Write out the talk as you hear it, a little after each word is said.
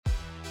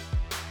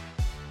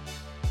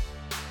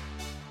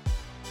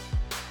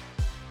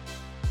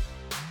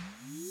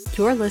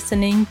You're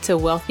listening to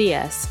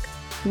Wealthy-esque.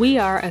 We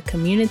are a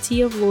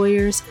community of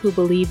lawyers who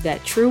believe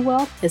that true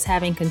wealth is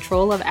having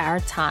control of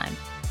our time.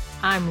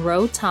 I'm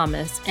Ro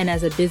Thomas, and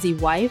as a busy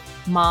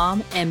wife,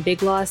 mom, and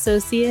big law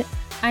associate,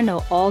 I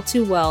know all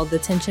too well the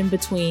tension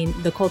between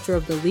the culture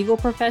of the legal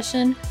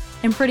profession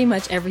and pretty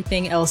much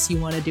everything else you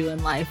want to do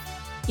in life.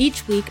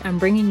 Each week, I'm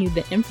bringing you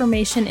the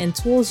information and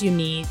tools you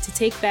need to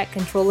take back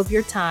control of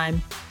your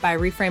time by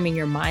reframing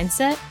your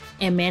mindset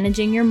and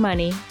managing your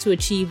money to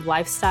achieve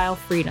lifestyle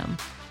freedom.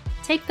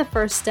 Take the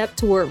first step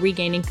toward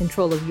regaining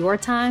control of your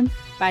time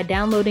by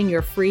downloading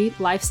your free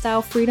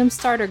Lifestyle Freedom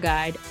Starter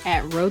Guide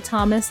at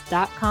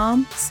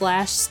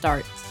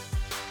rothomas.com/start.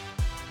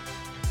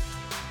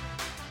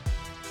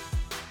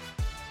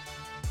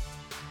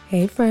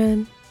 Hey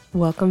friend,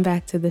 welcome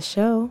back to the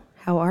show.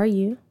 How are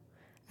you?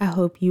 I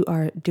hope you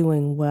are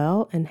doing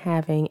well and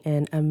having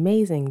an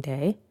amazing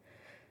day.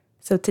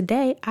 So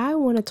today I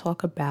want to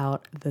talk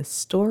about the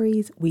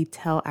stories we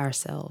tell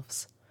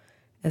ourselves.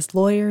 As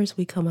lawyers,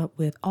 we come up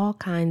with all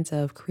kinds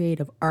of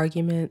creative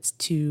arguments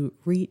to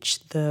reach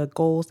the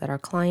goals that our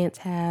clients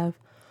have.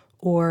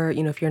 Or,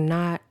 if you're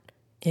not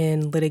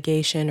in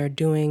litigation or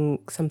doing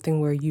something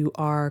where you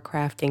are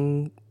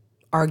crafting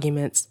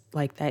arguments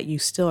like that, you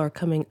still are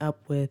coming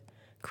up with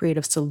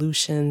creative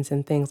solutions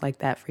and things like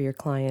that for your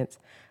clients.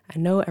 I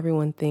know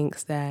everyone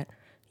thinks that,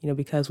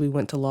 because we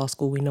went to law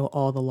school, we know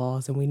all the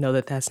laws, and we know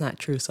that that's not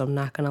true. So I'm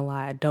not going to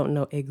lie. I don't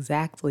know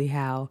exactly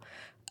how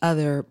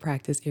other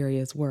practice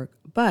areas work,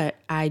 but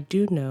I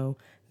do know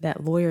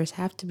that lawyers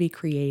have to be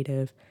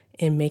creative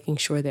in making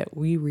sure that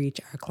we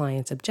reach our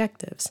clients'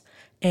 objectives.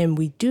 And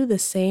we do the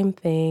same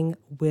thing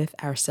with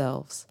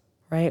ourselves,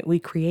 right? We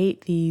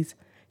create these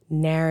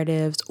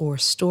narratives or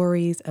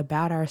stories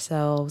about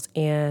ourselves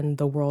and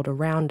the world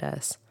around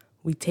us.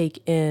 We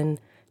take in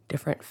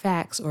different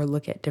facts or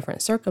look at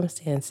different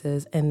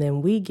circumstances, and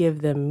then we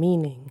give them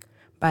meaning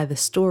by the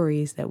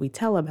stories that we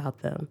tell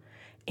about them.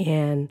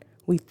 And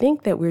we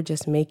think that we're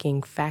just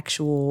making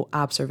factual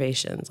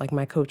observations, like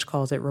my coach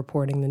calls it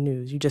reporting the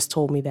news. You just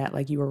told me that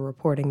like you were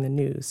reporting the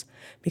news,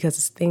 because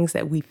it's things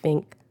that we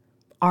think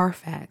are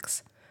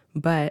facts,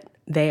 but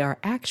they are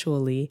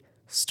actually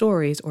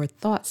stories or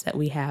thoughts that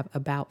we have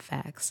about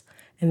facts.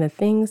 And the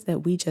things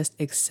that we just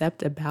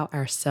accept about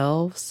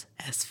ourselves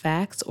as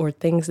facts, or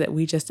things that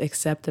we just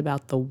accept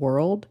about the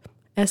world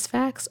as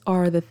facts,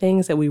 are the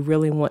things that we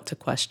really want to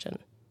question.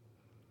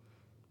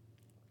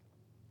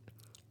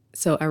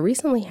 So I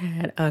recently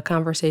had a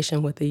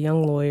conversation with a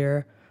young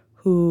lawyer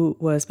who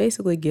was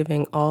basically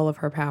giving all of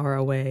her power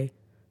away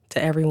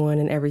to everyone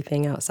and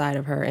everything outside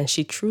of her. And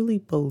she truly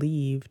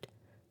believed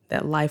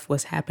that life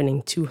was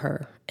happening to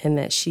her and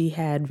that she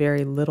had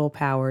very little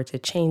power to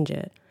change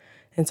it.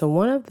 And so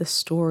one of the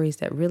stories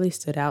that really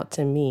stood out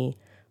to me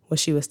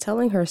was she was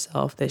telling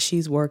herself that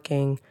she's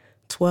working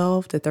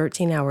 12 to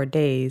 13-hour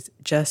days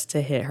just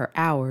to hit her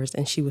hours,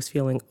 and she was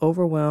feeling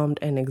overwhelmed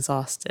and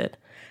exhausted.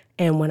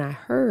 And when I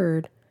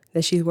heard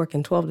that she's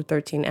working 12 to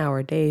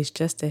 13-hour days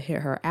just to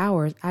hit her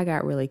hours, I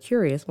got really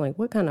curious. I'm like,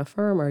 what kind of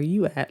firm are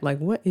you at? Like,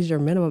 what is your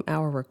minimum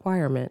hour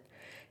requirement?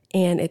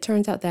 And it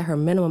turns out that her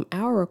minimum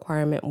hour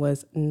requirement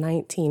was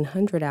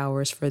 1,900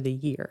 hours for the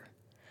year.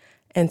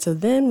 And so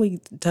then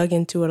we dug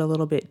into it a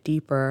little bit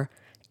deeper,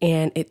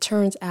 and it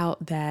turns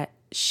out that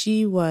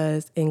she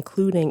was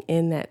including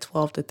in that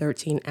 12 to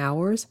 13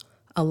 hours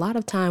a lot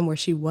of time where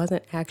she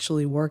wasn't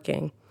actually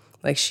working.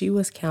 Like, she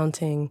was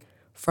counting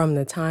from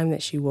the time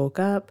that she woke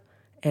up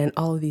and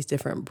all of these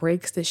different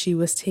breaks that she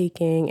was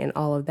taking and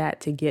all of that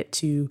to get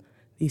to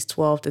these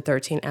 12 to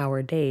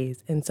 13-hour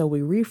days. And so we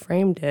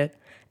reframed it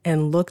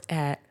and looked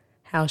at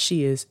how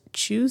she is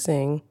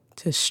choosing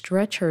to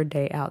stretch her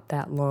day out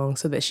that long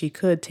so that she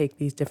could take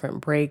these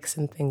different breaks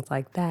and things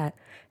like that.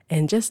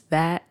 And just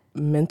that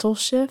mental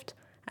shift,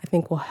 I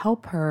think, will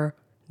help her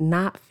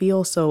not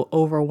feel so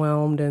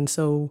overwhelmed and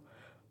so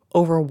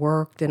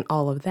overworked and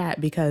all of that,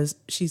 because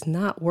she's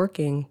not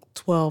working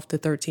 12 to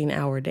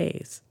 13-hour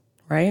days,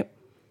 right?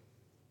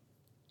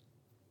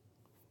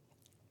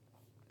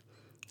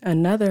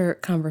 Another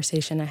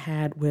conversation I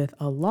had with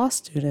a law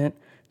student,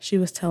 she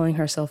was telling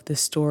herself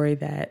this story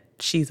that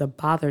she's a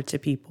bother to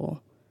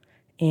people.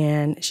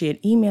 And she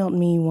had emailed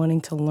me wanting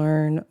to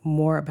learn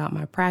more about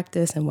my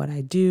practice and what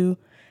I do.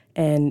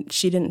 And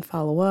she didn't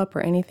follow up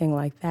or anything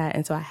like that.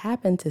 And so I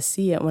happened to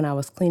see it when I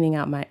was cleaning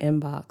out my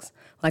inbox.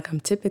 Like, I'm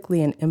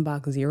typically an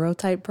inbox zero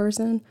type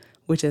person,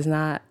 which has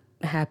not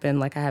happened.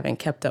 Like, I haven't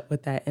kept up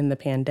with that in the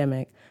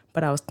pandemic.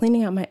 But I was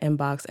cleaning out my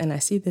inbox and I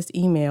see this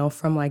email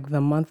from like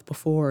the month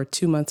before or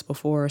 2 months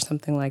before or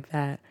something like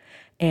that.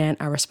 And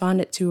I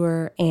responded to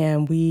her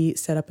and we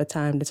set up a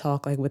time to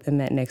talk like within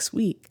that next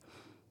week.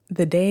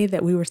 The day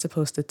that we were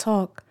supposed to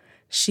talk,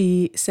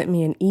 she sent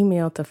me an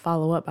email to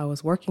follow up. I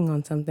was working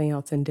on something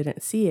else and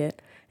didn't see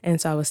it. And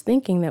so I was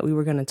thinking that we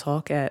were going to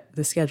talk at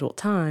the scheduled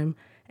time.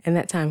 And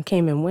that time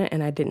came and went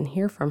and I didn't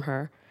hear from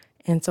her.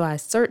 And so I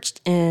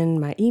searched in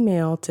my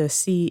email to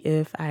see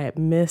if I had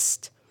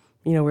missed,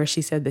 where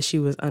she said that she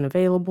was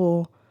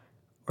unavailable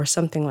or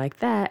something like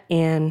that.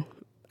 And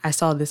I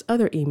saw this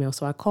other email,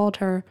 so I called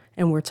her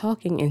and we're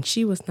talking, and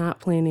she was not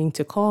planning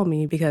to call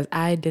me because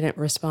I didn't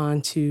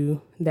respond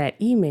to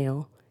that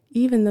email,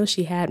 even though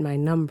she had my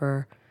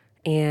number.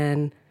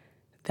 And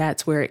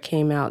that's where it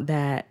came out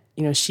that,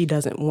 she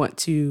doesn't want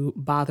to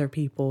bother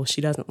people. She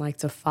doesn't like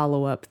to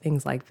follow up,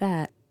 things like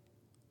that.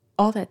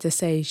 All that to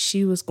say,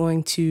 she was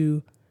going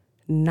to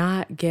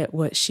not get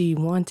what she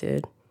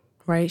wanted,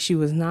 right? She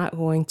was not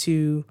going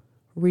to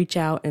reach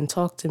out and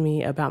talk to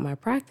me about my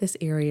practice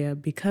area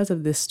because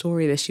of this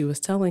story that she was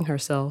telling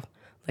herself.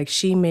 Like,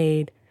 she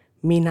made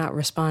me not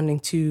responding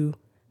to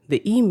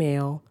the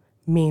email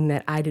mean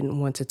that I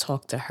didn't want to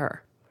talk to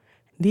her.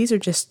 These are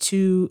just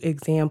two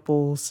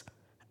examples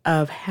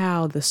of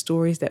how the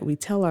stories that we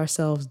tell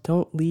ourselves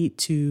don't lead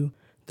to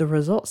the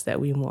results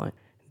that we want.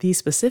 These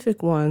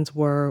specific ones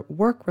were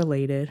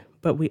work-related,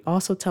 but we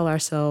also tell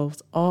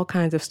ourselves all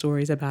kinds of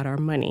stories about our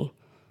money.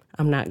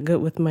 I'm not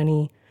good with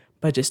money.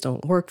 Budgets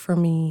don't work for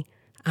me.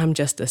 I'm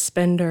just a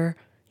spender,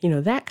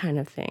 that kind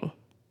of thing.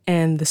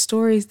 And the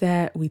stories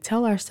that we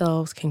tell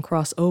ourselves can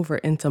cross over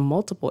into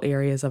multiple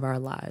areas of our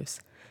lives.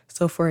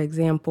 So, for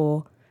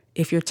example,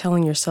 if you're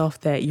telling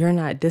yourself that you're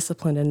not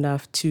disciplined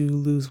enough to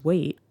lose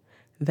weight,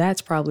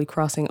 that's probably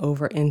crossing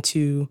over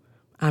into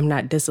I'm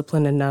not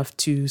disciplined enough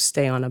to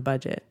stay on a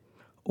budget.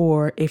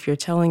 Or if you're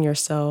telling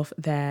yourself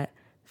that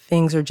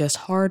things are just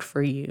hard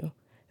for you,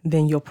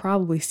 then you'll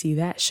probably see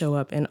that show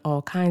up in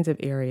all kinds of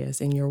areas,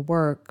 in your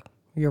work,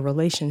 your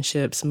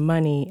relationships,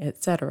 money,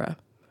 etc.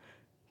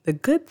 The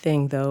good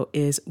thing, though,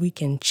 is we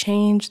can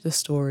change the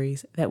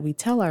stories that we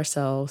tell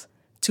ourselves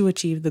to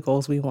achieve the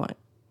goals we want.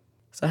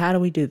 So how do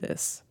we do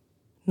this?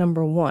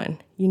 Number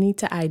one, you need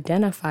to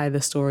identify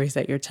the stories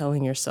that you're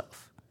telling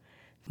yourself.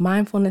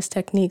 Mindfulness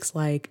techniques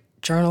like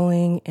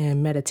journaling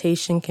and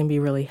meditation can be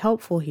really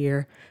helpful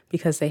here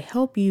because they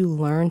help you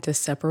learn to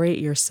separate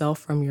yourself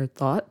from your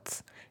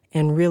thoughts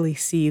and really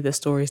see the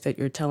stories that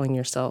you're telling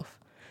yourself.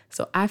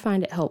 So I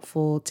find it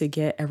helpful to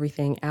get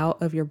everything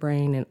out of your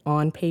brain and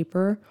on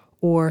paper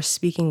or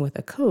speaking with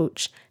a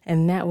coach,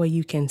 and that way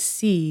you can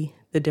see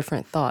the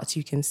different thoughts,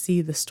 you can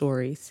see the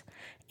stories,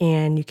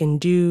 and you can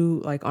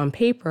do, like on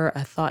paper,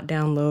 a thought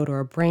download or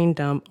a brain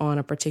dump on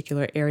a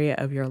particular area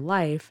of your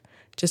life.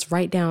 Just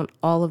write down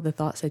all of the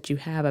thoughts that you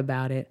have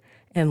about it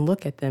and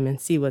look at them and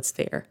see what's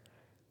there.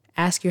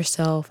 Ask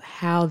yourself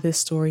how this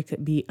story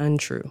could be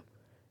untrue,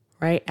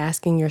 right?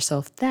 Asking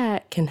yourself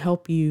that can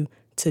help you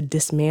to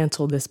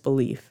dismantle this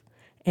belief.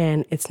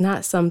 And it's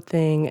not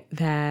something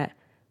that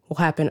will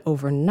happen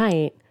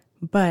overnight,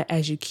 but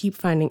as you keep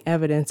finding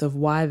evidence of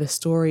why the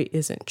story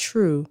isn't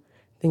true,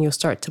 then you'll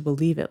start to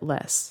believe it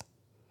less.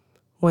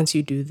 Once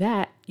you do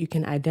that, you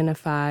can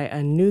identify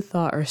a new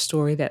thought or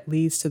story that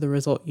leads to the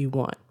result you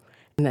want.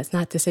 And that's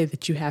not to say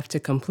that you have to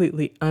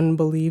completely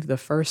unbelieve the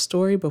first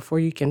story before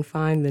you can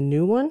find the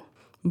new one.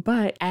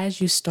 But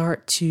as you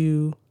start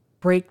to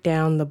break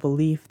down the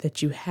belief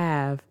that you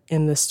have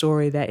in the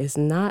story that is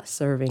not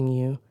serving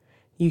you,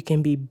 you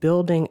can be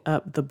building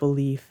up the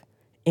belief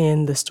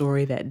in the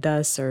story that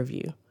does serve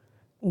you.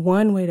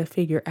 One way to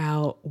figure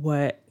out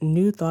what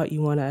new thought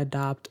you want to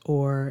adopt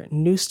or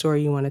new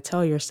story you want to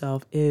tell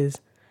yourself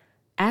is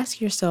ask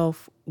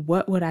yourself,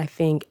 what would I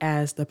think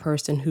as the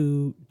person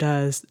who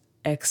does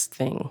X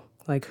thing,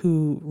 like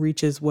who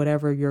reaches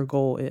whatever your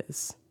goal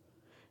is,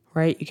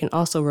 right? You can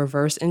also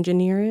reverse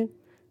engineer it.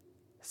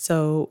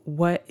 So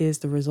what is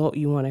the result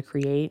you want to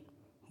create?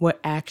 What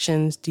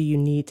actions do you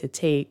need to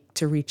take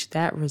to reach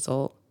that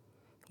result?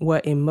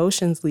 What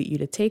emotions lead you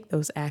to take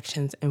those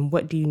actions? And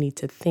what do you need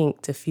to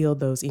think to feel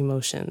those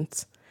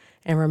emotions?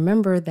 And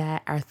remember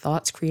that our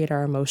thoughts create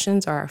our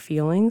emotions or our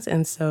feelings.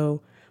 And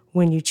so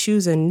when you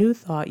choose a new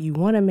thought, you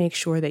want to make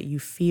sure that you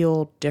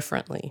feel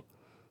differently.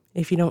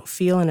 If you don't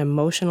feel an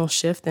emotional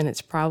shift, then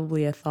it's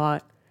probably a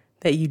thought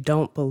that you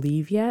don't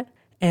believe yet.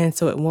 And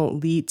so it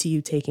won't lead to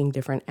you taking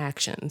different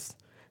actions.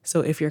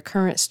 So if your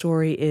current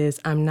story is,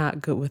 I'm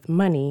not good with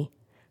money,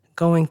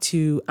 going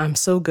to, I'm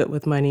so good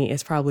with money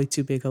is probably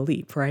too big a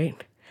leap, right?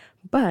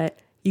 But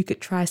you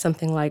could try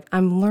something like,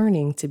 I'm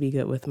learning to be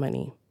good with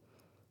money.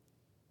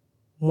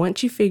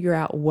 Once you figure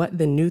out what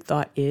the new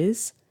thought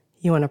is,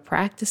 you want to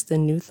practice the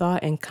new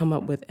thought and come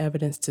up with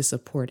evidence to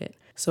support it.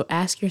 So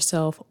ask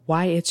yourself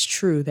why it's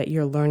true that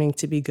you're learning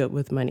to be good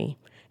with money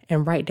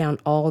and write down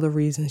all the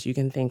reasons you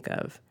can think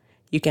of.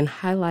 You can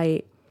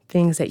highlight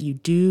things that you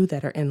do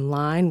that are in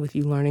line with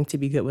you learning to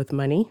be good with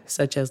money,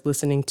 such as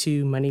listening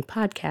to money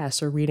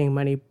podcasts or reading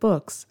money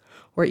books,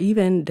 or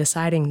even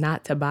deciding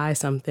not to buy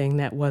something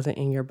that wasn't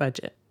in your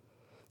budget.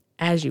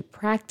 As you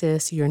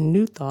practice your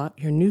new thought,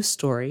 your new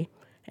story,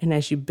 and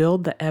as you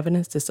build the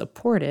evidence to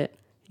support it,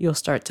 you'll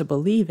start to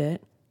believe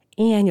it,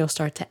 and you'll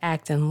start to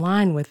act in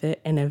line with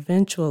it and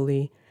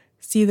eventually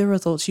see the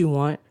results you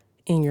want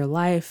in your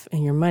life,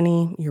 in your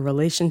money, your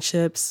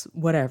relationships,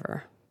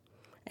 whatever.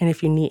 And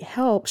if you need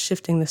help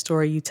shifting the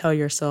story you tell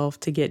yourself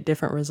to get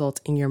different results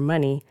in your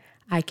money,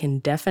 I can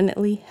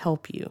definitely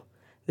help you.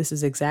 This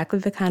is exactly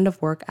the kind of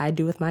work I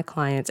do with my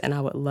clients, and I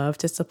would love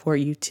to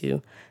support you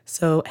too.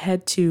 So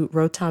head to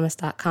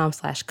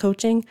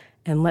rothomas.com/coaching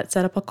and let's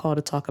set up a call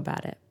to talk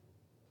about it.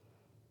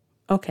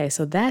 Okay,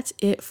 so that's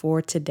it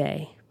for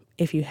today.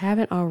 If you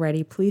haven't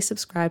already, please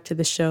subscribe to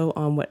the show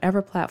on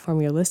whatever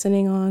platform you're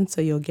listening on so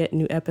you'll get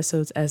new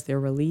episodes as they're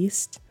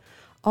released.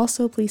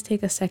 Also, please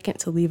take a second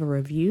to leave a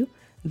review.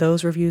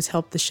 Those reviews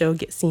help the show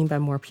get seen by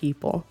more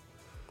people.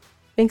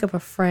 Think of a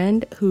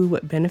friend who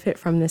would benefit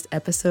from this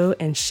episode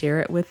and share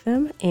it with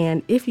them.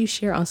 And if you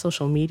share on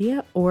social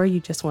media or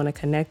you just want to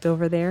connect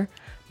over there,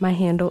 my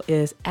handle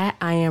is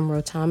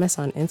 @IamRoThomas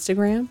on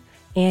Instagram,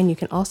 and you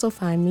can also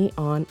find me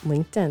on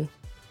LinkedIn.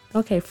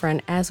 Okay,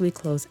 friend, as we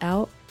close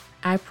out,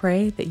 I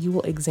pray that you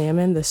will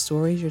examine the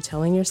stories you're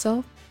telling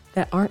yourself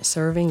that aren't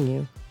serving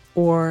you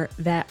or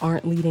that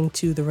aren't leading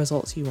to the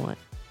results you want.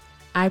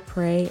 I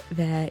pray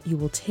that you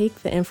will take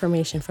the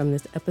information from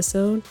this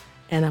episode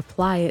and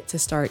apply it to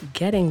start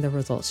getting the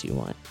results you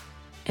want.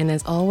 And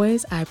as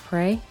always, I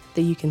pray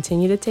that you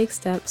continue to take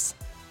steps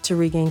to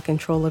regain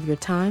control of your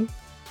time,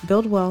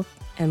 build wealth,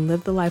 and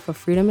live the life of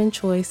freedom and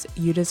choice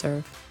you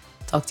deserve.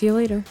 Talk to you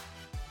later.